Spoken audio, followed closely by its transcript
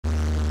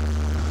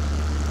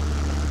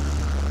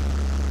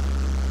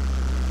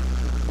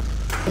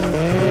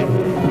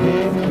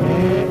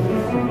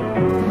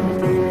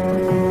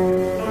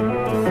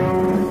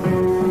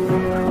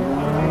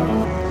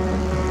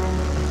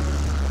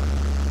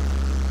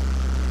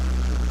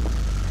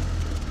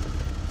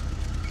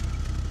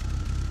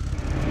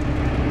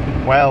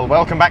Well,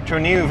 welcome back to a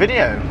new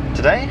video.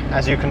 Today,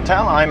 as you can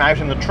tell, I'm out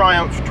in the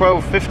Triumph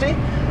 1250,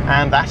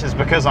 and that is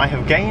because I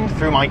have gained,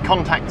 through my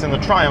contacts in the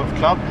Triumph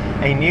Club,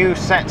 a new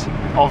set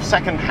of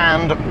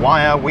second-hand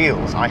wire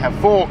wheels. I have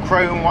 4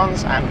 chrome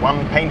ones and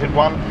 1 painted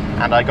one,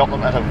 and I got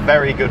them at a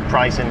very good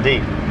price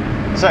indeed.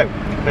 So,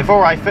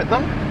 before I fit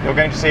them, you're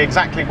going to see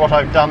exactly what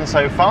I've done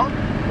so far,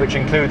 which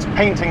includes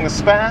painting the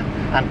spare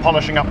and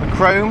polishing up the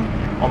chrome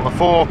on the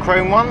 4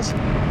 chrome ones.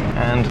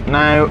 And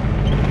now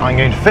I'm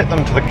going to fit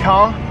them to the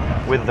car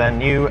with their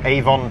new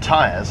Avon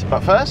tyres.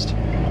 But first,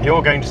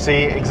 you're going to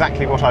see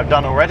exactly what I've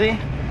done already.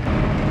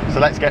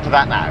 So let's get to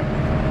that now.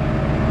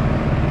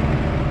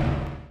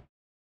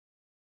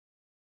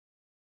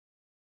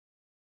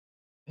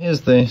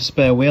 Here's the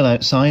spare wheel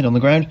outside on the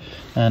ground,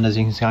 and as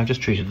you can see, I've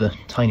just treated the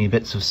tiny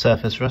bits of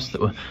surface rust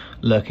that were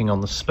lurking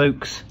on the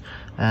spokes.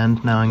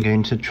 And now I'm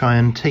going to try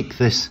and take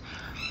this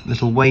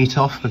little weight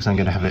off, because I'm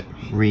going to have it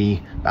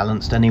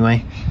rebalanced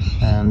anyway,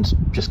 and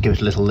just give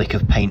it a little lick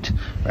of paint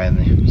around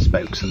the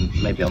spokes and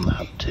maybe on the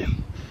hub too.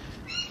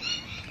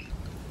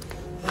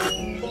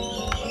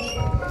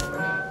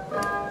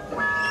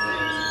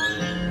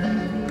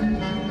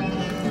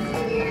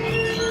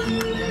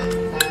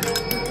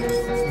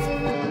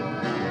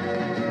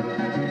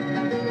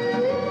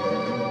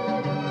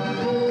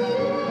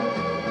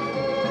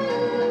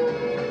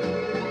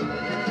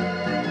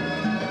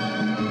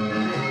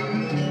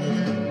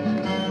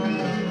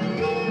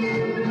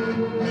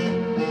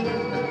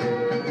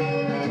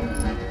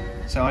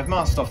 So I've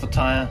masked off the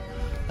tyre,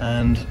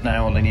 and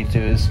now all I need to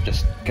do is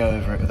just go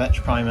over it with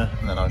etch primer,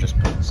 and then I'll just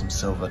put some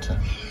silver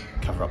to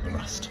cover up the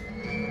rust.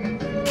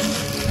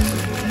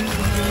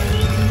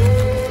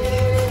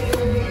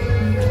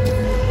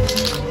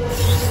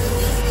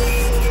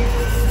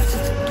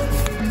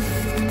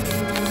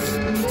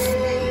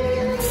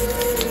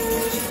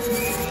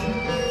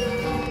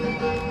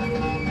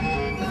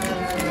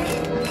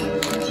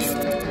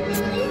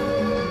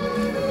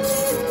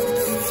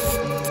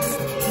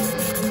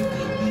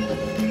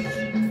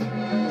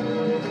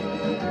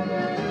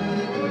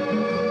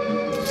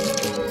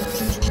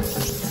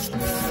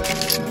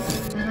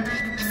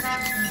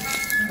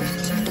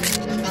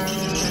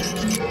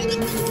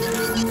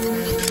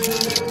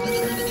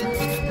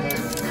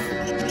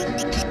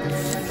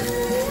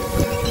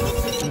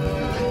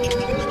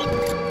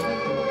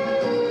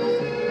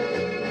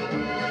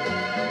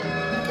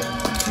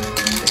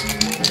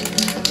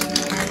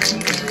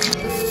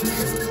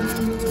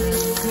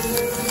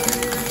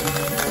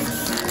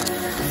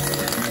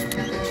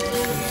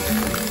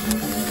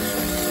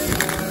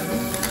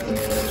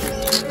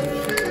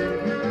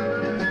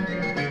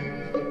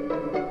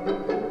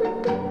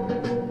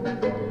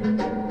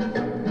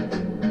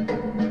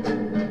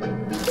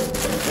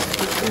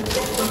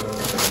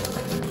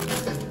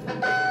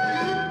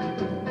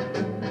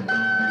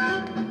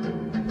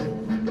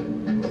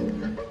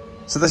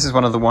 So this is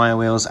one of the wire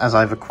wheels as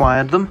I've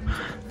acquired them.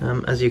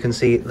 As you can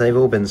see, they've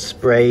all been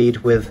sprayed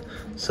with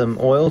some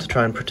oil to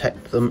try and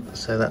protect them,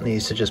 so that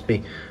needs to just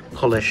be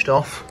polished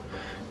off.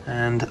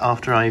 And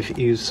after I've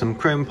used some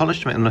chrome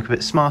polish to make them look a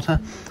bit smarter,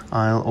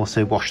 I'll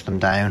also wash them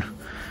down,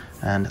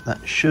 and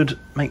that should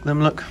make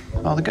them look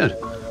rather good.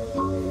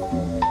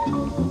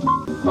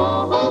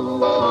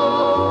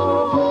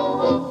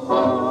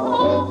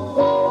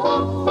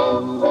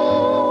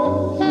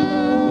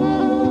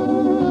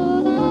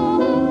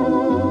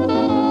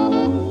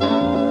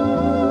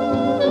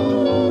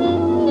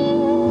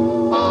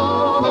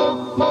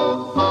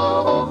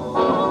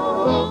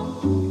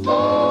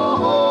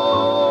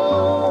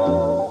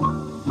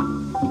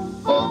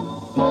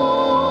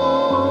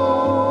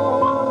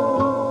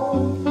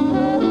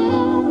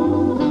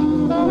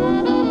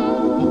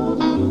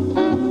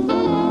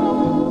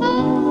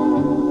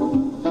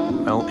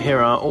 Here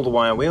are all the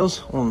wire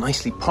wheels, all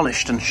nicely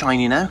polished and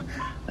shiny now.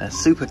 They're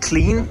super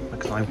clean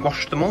because I've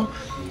washed them all.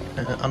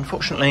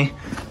 Unfortunately,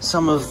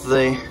 some of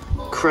the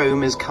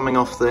chrome is coming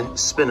off the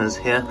spinners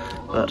here,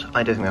 but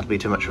I don't think that'll be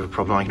too much of a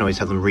problem. I can always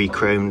have them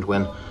re-chromed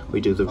when we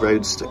do the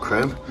Roadster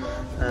chrome.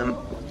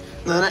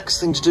 The next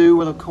thing to do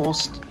will of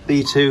course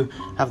be to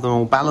have them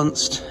all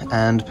balanced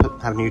and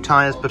have new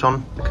tyres put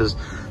on, because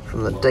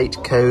from the date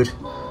code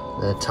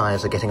the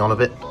tyres are getting on a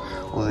bit,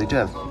 although they do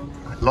have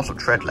a lot of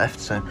tread left,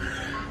 so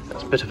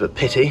that's a bit of a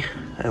pity.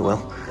 Oh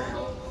well.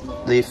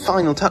 The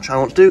final touch I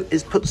want to do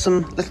is put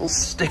some little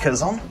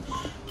stickers on.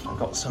 I've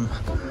got some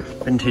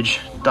vintage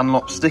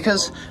Dunlop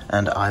stickers,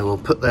 and I will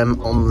put them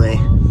on the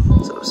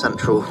sort of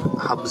central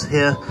hubs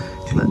here,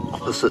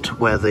 opposite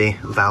where the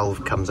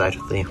valve comes out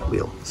of the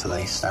wheel, so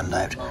they stand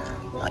out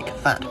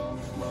like that.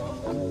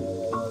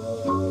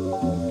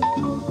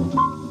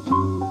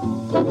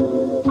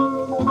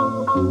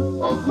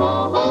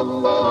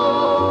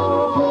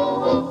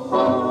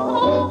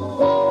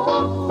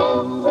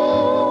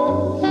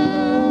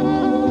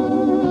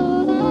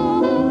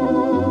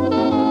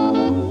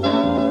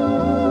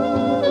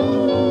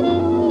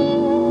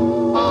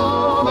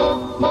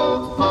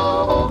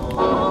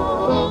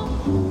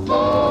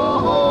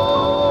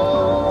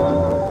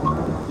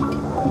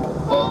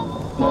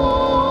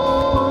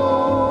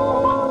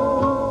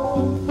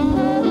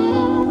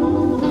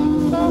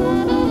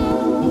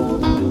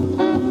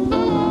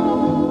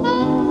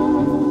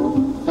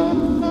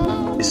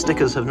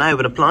 covers have now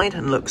been applied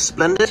and look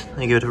splendid.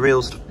 They give it a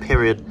real sort of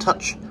period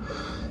touch.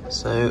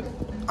 So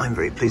I'm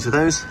very pleased with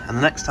those. And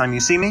the next time you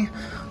see me,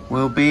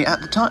 we'll be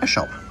at the tyre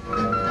shop.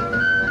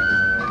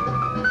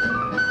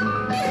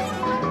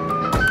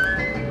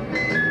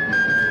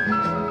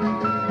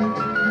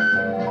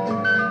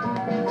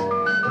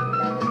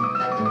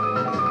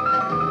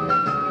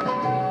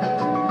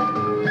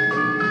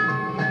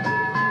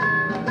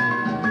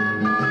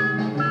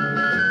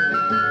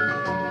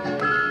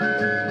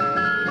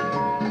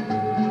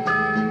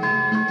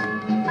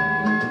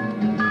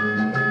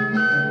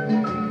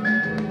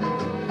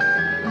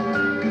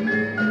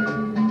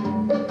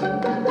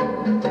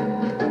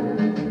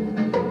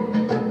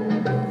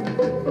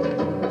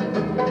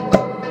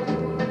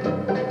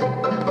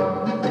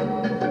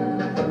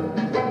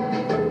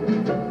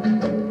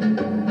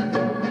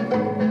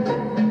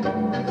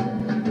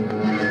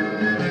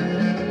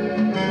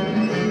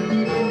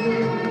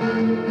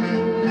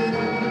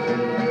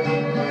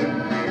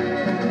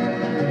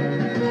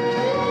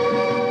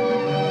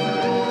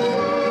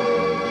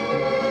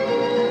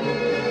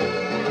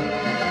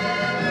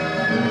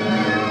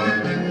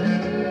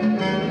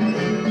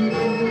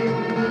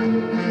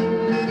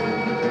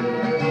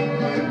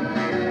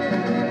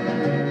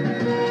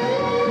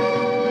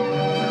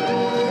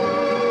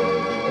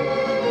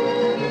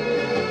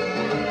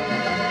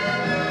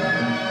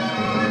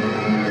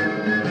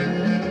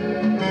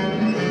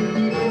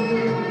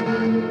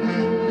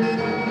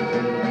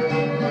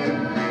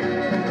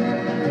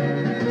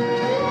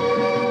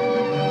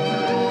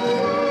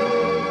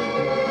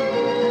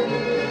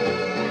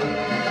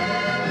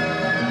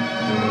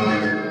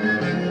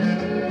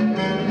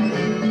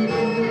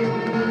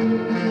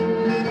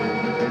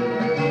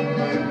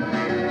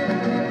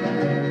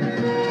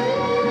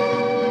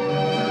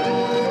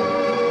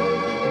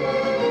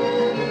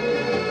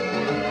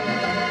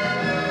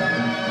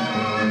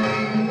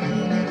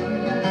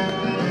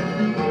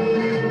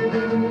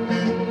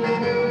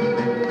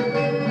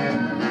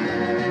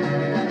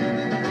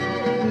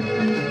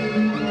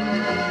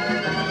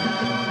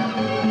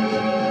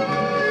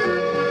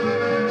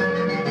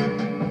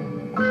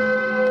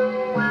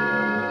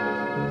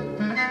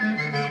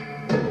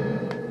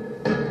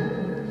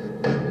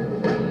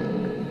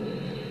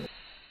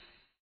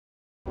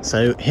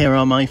 So here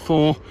are my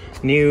 4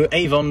 new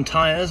Avon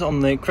tyres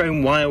on the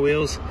chrome wire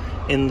wheels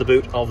in the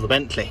boot of the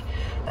Bentley.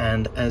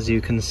 And as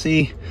you can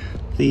see,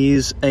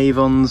 these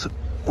Avons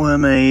were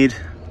made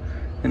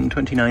in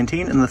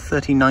 2019 in the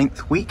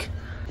 39th week,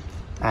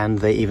 and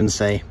they even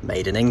say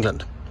made in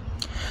England.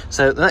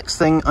 So the next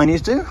thing I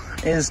need to do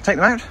is take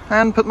them out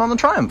and put them on the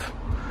Triumph.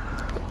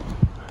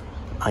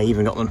 I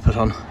even got them to put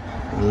on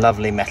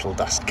lovely metal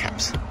dust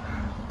caps.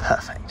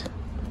 Perfect.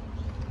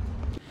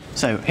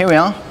 So here we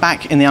are,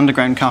 back in the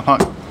underground car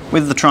park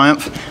with the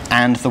Triumph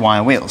and the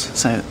wire wheels.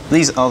 So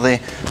these are the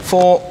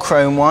 4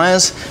 chrome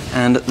wires,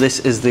 and this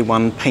is the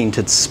one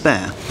painted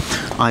spare.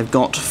 I've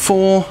got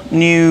 4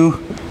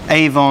 new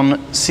Avon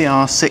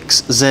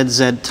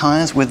CR6ZZ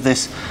tyres with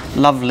this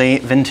lovely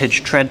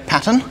vintage tread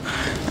pattern,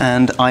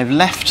 and I've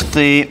left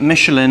the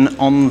Michelin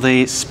on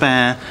the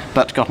spare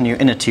but got a new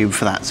inner tube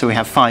for that, so we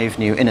have 5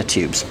 new inner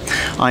tubes.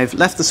 I've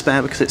left the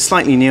spare because it's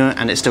slightly newer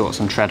and it's still got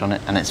some tread on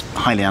it, and it's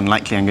highly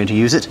unlikely I'm going to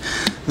use it.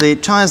 The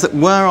tyres that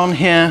were on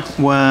here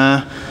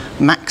were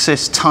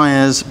Maxxis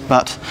tyres,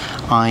 but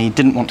I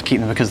didn't want to keep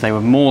them because they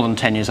were more than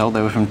 10 years old.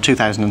 They were from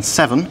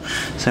 2007,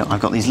 so I've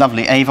got these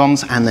lovely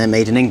Avons and they're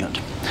made in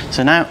England.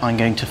 So now I'm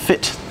going to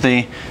fit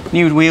the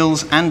new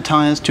wheels and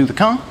tyres to the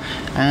car,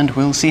 and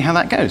we'll see how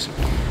that goes.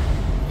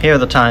 Here are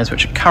the tyres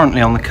which are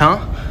currently on the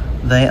car.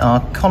 They are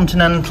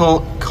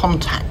Continental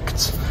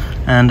Contacts,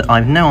 and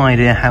I've no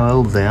idea how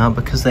old they are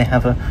because they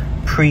have a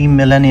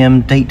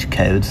pre-millennium date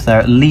code. So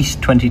they're at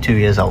least 22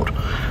 years old,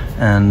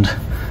 and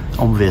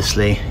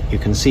obviously you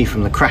can see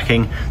from the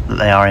cracking that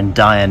they are in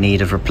dire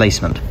need of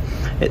replacement.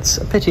 It's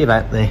a pity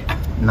about the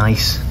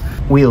nice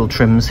wheel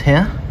trims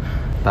here,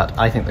 but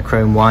I think the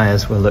chrome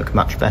wires will look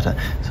much better.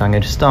 So I'm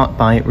going to start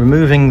by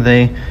removing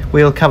the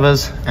wheel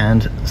covers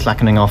and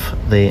slackening off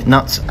the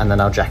nuts, and then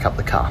I'll jack up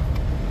the car.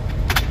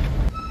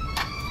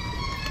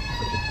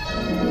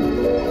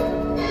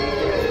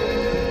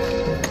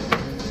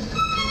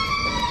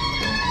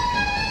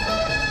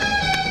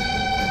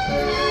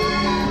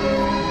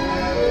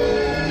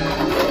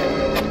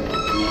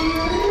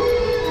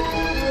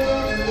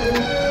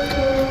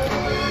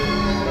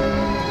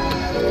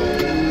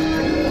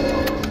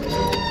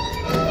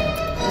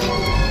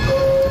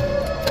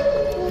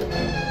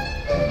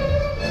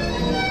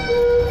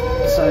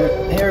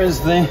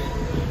 The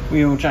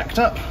wheel jacked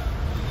up.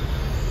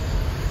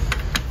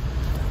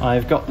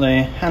 I've got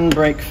the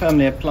handbrake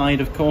firmly applied,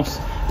 of course,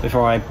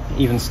 before I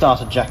even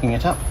started jacking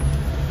it up,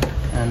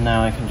 and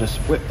now I can just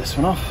whip this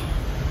one off.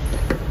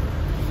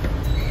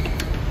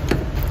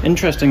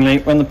 Interestingly,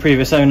 when the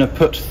previous owner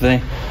put the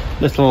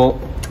little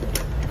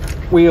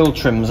wheel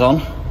trims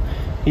on,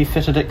 he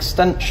fitted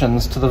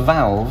extensions to the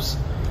valves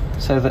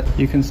so that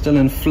you can still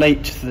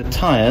inflate the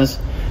tyres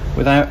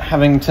without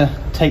having to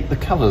take the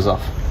covers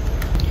off.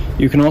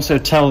 You can also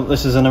tell that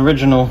this is an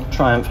original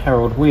Triumph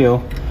Herald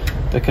wheel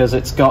because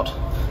it's got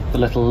the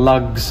little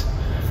lugs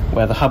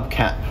where the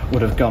hubcap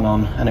would have gone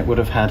on, and it would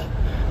have had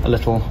a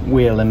little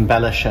wheel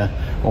embellisher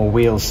or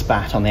wheel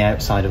spat on the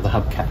outside of the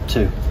hubcap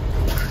too.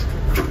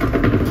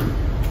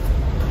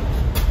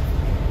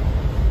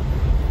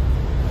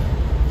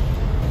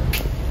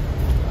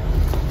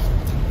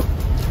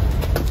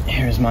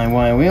 Here is my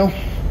wire wheel.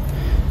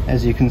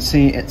 As you can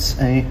see, it's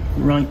a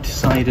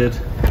right-sided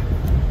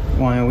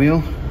wire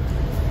wheel.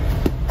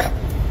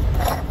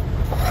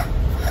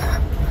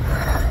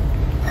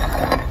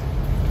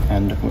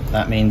 And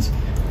that means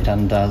it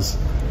undoes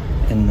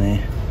in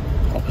the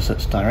opposite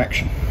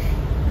direction.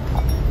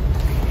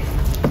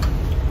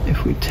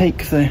 If we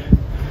take the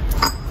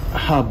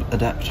hub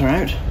adapter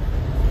out,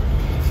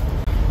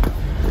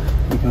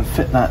 we can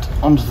fit that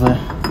onto the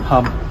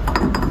hub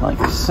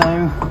like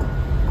so,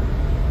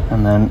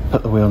 and then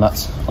put the wheel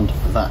nuts on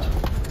top of that.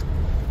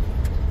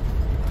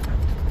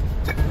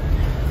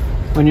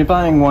 When you're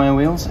buying wire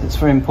wheels, it's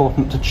very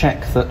important to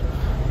check that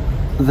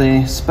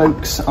the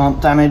spokes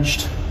aren't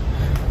damaged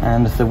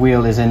and the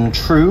wheel is in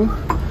true,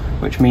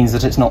 which means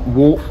that it's not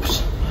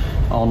warped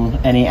on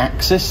any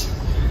axis,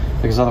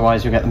 because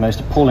otherwise you'll get the most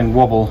appalling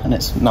wobble and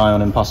it's nigh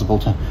on impossible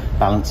to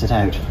balance it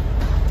out.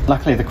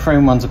 Luckily the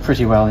chrome ones are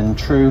pretty well in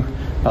true,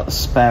 but the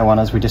spare one,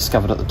 as we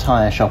discovered at the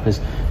tyre shop, is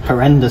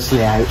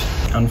horrendously out.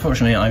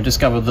 Unfortunately, I've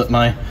discovered that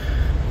my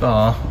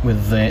bar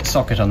with the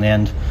socket on the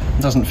end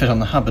doesn't fit on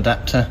the hub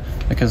adapter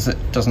because it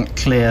doesn't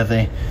clear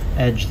the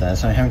edge there,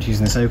 so I'm having to use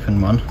this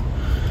open one,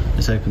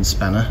 this open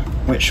spanner,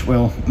 which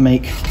will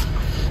make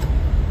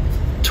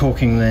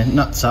torquing the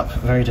nuts up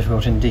very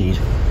difficult indeed.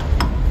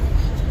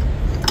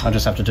 I'll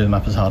just have to do them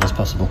up as hard as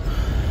possible.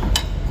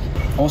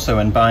 Also,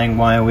 when buying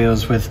wire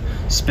wheels with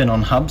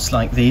spin-on hubs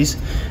like these,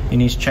 you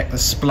need to check the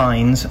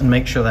splines and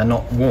make sure they're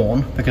not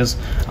worn, because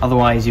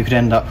otherwise you could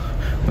end up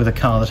with a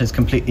car that is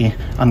completely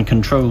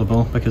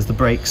uncontrollable, because the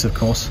brakes, of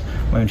course,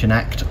 won't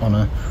enact on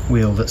a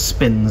wheel that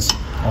spins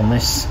on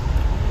this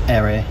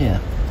area here.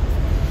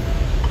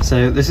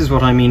 So this is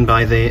what I mean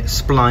by the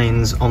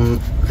splines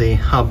on the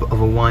hub of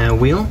a wire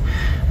wheel,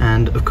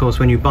 and of course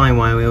when you buy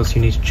wire wheels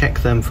you need to check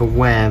them for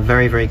wear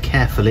very, very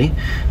carefully,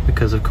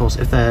 because of course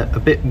if they're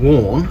a bit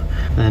worn,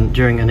 then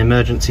during an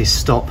emergency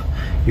stop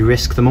you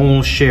risk them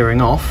all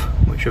shearing off,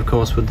 which of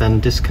course would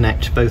then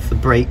disconnect both the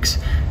brakes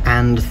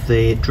and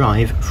the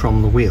drive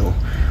from the wheel,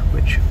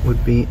 which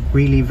would be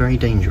really very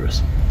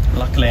dangerous.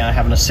 Luckily I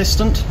have an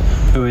assistant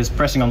who is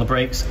pressing on the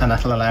brakes, and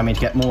that'll allow me to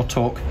get more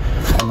torque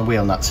on the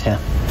wheel nuts here.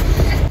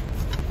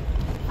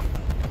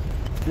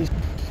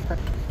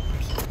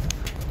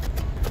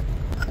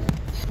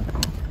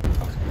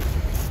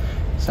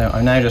 So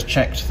I've now just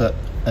checked that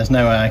there's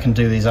no way I can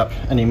do these up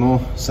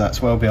anymore, so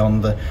that's well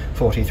beyond the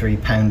 43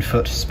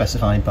 pound-foot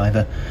specified by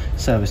the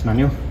service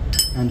manual,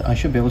 and I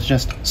should be able to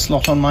just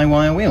slot on my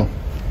wire wheel.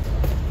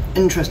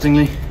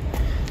 Interestingly,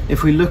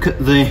 if we look at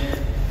the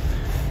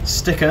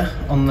sticker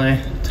on the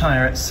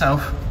tyre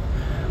itself,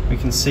 we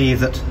can see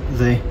that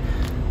the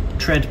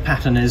tread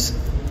pattern is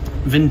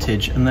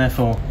vintage, and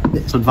therefore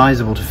it's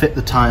advisable to fit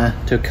the tyre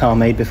to a car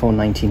made before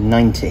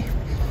 1990.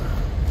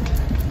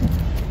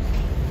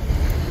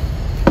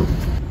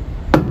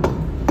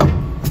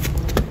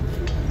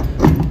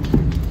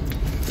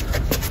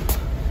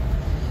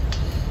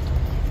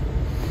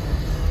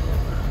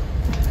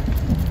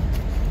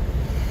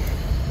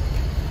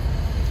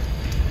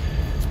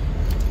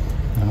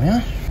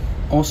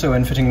 Also,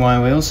 when fitting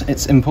wire wheels,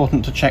 it's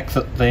important to check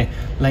that the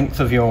length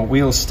of your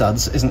wheel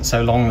studs isn't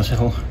so long that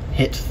it'll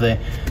hit the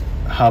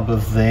hub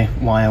of the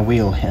wire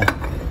wheel here.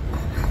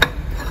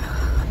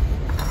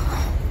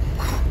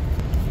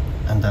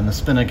 And then the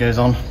spinner goes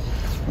on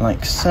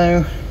like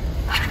so.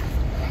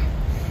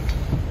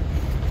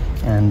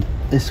 And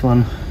this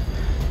one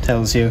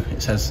tells you,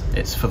 it says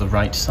it's for the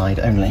right side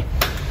only,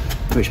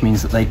 which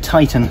means that they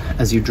tighten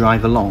as you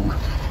drive along.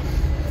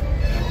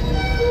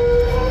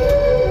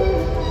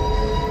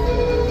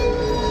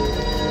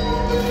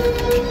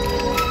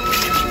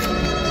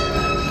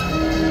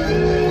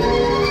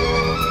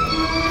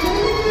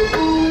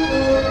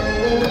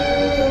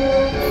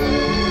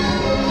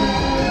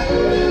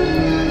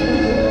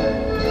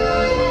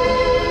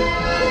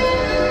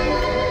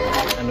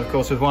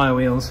 With wire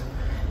wheels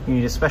you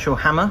need a special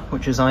hammer,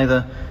 which is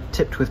either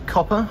tipped with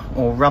copper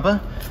or rubber,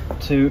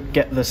 to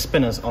get the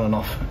spinners on and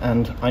off,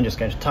 and I'm just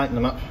going to tighten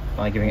them up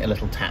by giving it a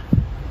little tap.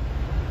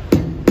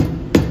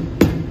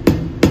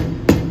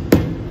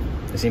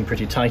 They seem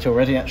pretty tight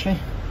already actually,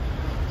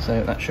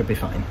 so that should be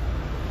fine.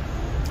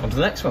 On to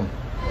the next one.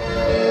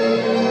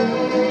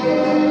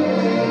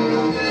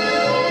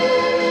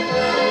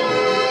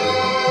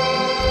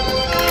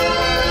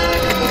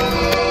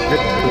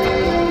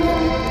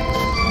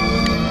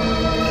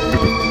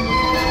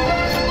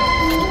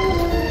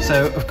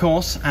 So, of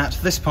course, at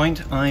this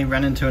point I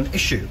ran into an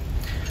issue.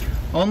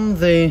 On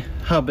the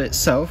hub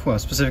itself, well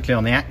specifically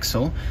on the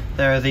axle,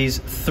 there are these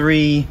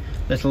 3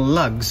 little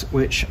lugs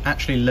which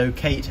actually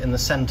locate in the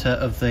centre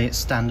of the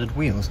standard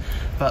wheels.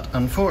 But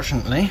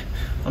unfortunately,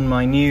 on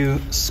my new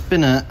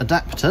spinner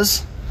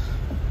adapters,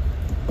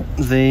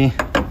 the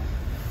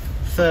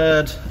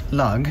 3rd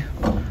lug,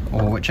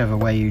 or whichever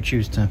way you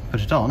choose to put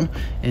it on,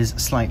 is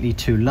slightly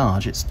too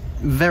large. It's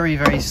very,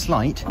 very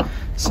slight,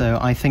 so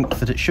I think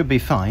that it should be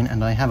fine,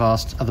 and I have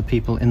asked other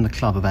people in the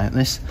club about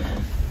this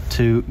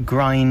to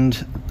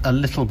grind a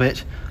little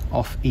bit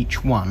off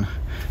each one.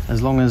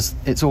 As long as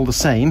it's all the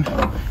same,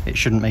 it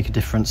shouldn't make a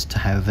difference to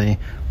how the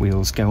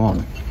wheels go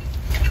on.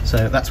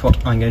 So that's what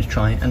I'm going to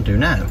try and do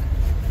now.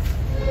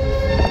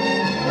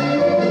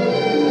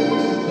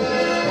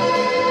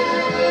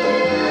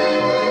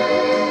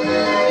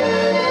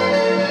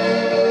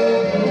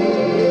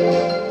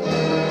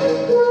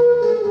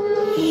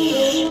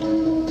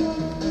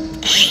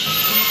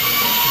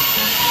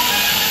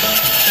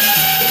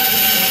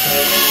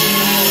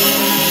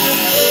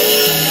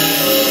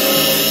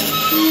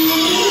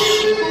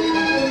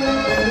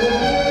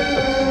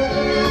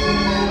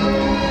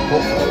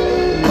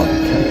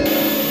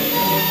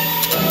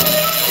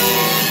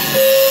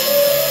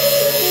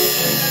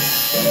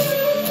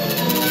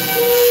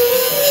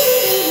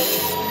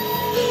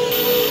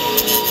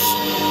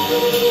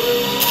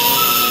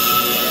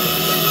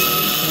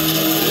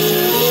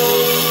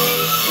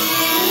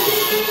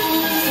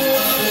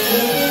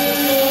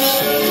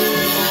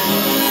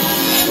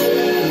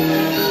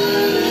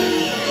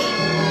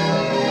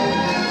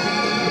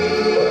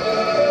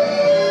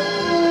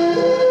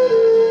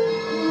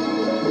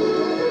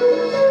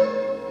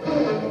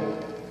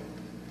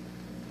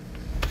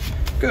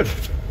 Good.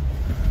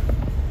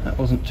 That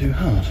wasn't too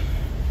hard.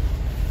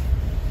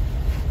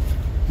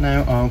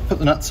 Now I'll put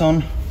the nuts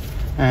on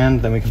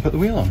and then we can put the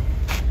wheel on.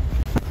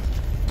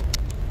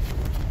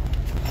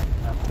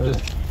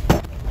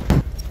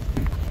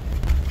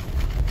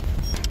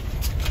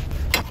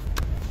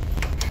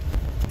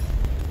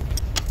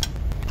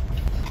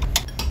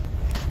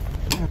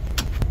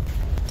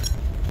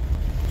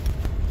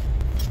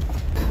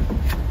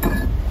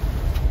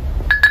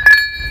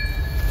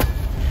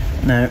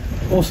 Now,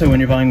 also when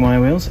you're buying wire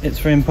wheels, it's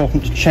very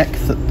important to check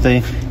that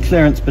the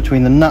clearance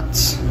between the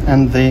nuts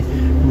and the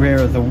rear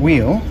of the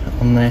wheel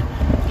on the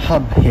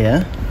hub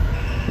here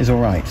is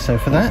alright. So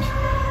for that,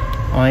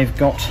 I've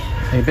got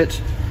a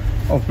bit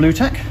of blue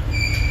tack,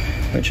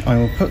 which I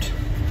will put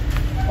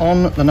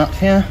on the nut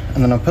here,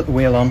 and then I'll put the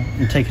wheel on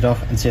and take it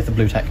off and see if the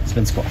blue tack has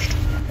been squashed.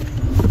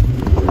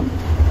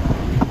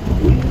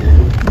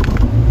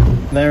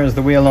 There is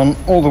the wheel on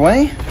all the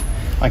way.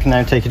 I can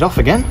now take it off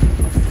again.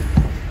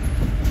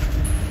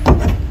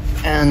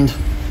 And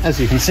as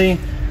you can see,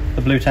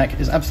 the blue tack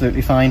is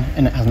absolutely fine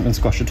and it hasn't been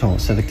squashed at all.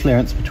 So the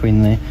clearance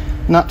between the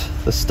nut,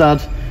 the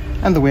stud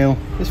and the wheel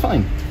is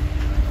fine.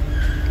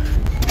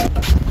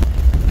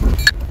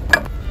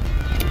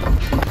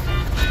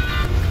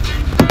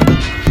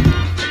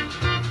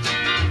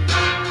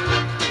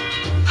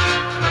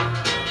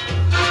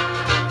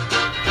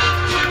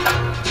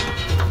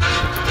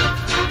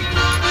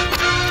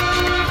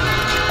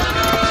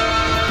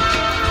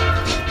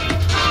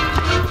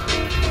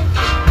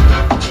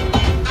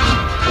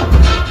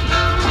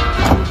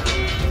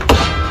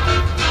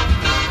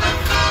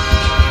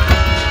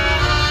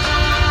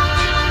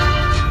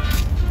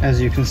 As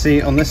you can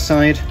see on this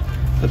side,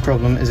 the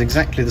problem is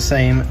exactly the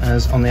same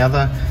as on the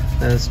other.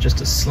 There's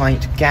just a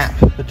slight gap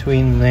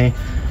between the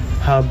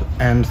hub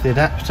and the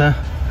adapter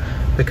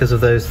because of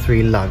those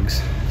 3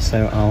 lugs.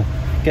 So I'll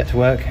get to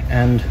work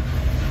and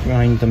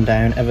grind them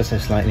down ever so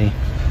slightly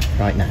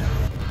right now.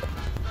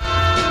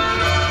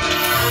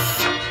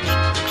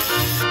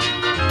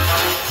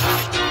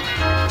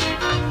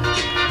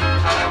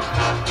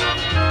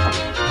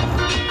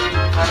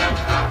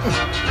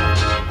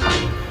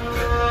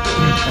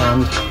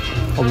 And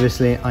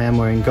obviously I am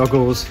wearing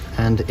goggles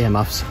and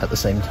earmuffs at the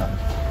same time.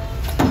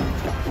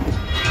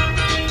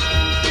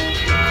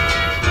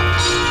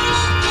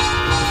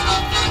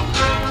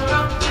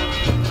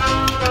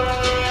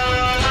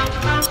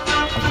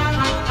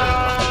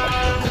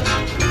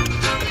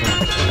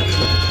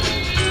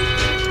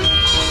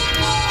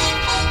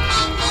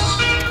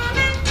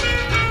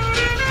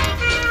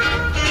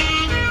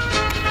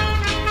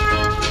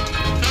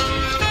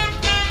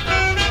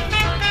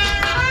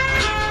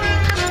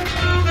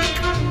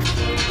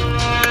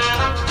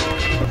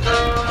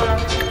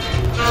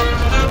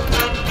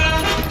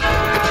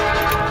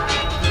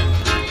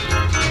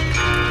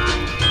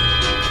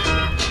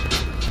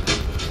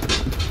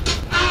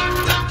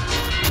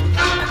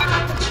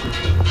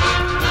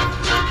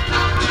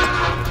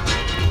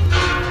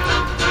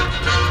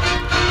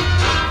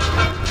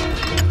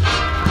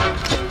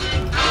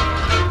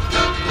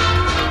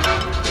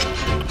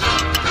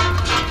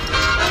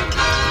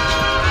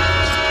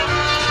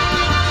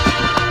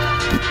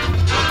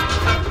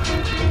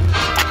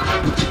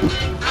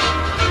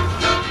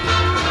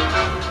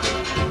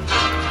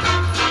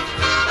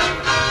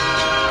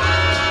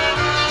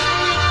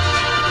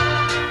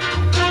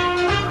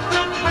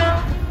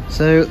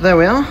 So there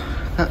we are,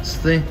 that's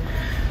the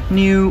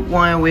new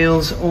wire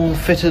wheels all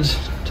fitted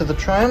to the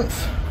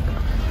Triumph,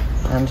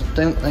 and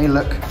don't they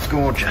look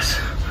gorgeous?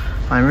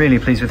 I'm really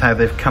pleased with how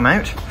they've come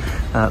out.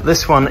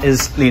 This one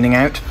is leaning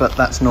out, but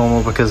that's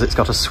normal because it's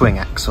got a swing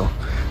axle,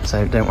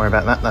 so don't worry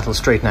about that. That'll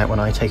straighten out when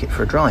I take it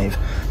for a drive.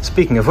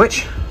 Speaking of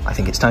which, I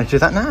think it's time to do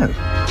that now.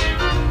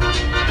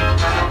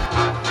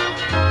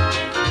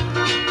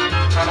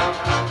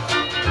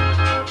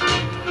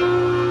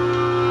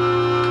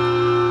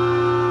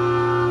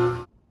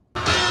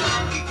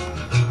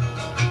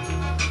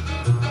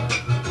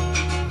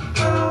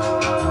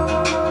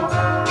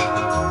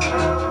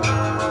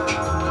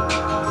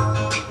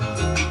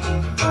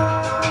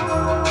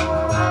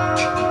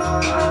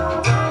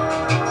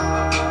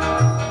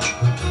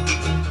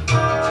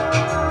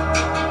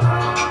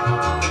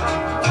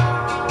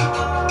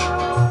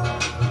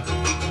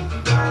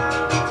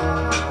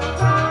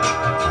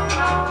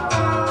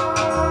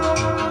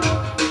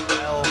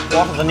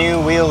 What are the new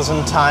wheels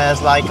and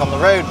tyres like on the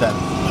road then?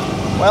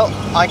 Well,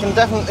 I can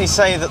definitely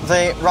say that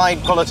the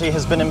ride quality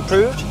has been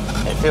improved.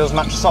 It feels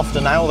much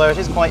softer now, although it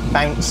is quite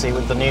bouncy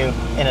with the new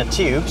inner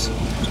tubes.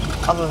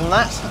 Other than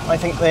that, I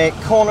think the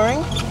cornering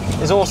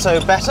is also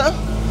better,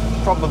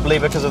 probably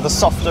because of the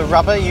softer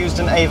rubber used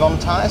in Avon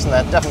tyres, and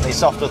they're definitely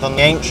softer than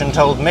the ancient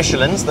old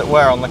Michelins that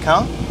were on the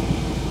car.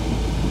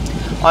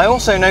 I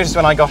also noticed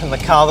when I got in the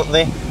car that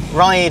the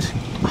ride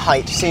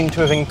height seemed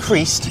to have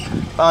increased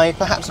by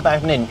perhaps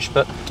about an inch,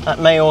 but that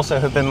may also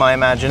have been my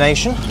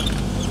imagination.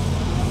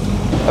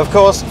 Of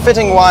course,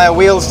 fitting wire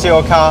wheels to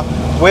your car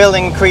will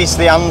increase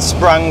the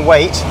unsprung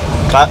weight,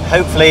 but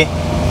hopefully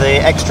the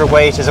extra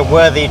weight is a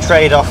worthy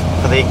trade-off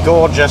for the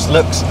gorgeous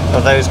looks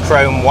of those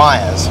chrome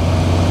wires.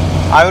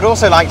 I would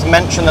also like to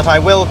mention that I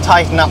will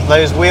tighten up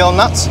those wheel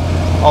nuts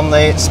on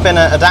the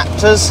spinner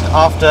adapters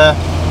after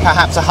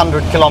perhaps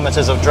 100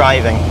 kilometers of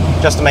driving,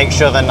 just to make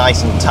sure they're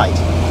nice and tight.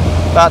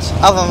 But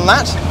other than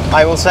that,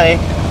 I will say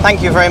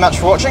thank you very much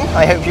for watching.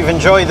 I hope you've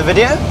enjoyed the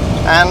video,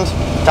 and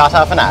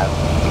ta-ta for now.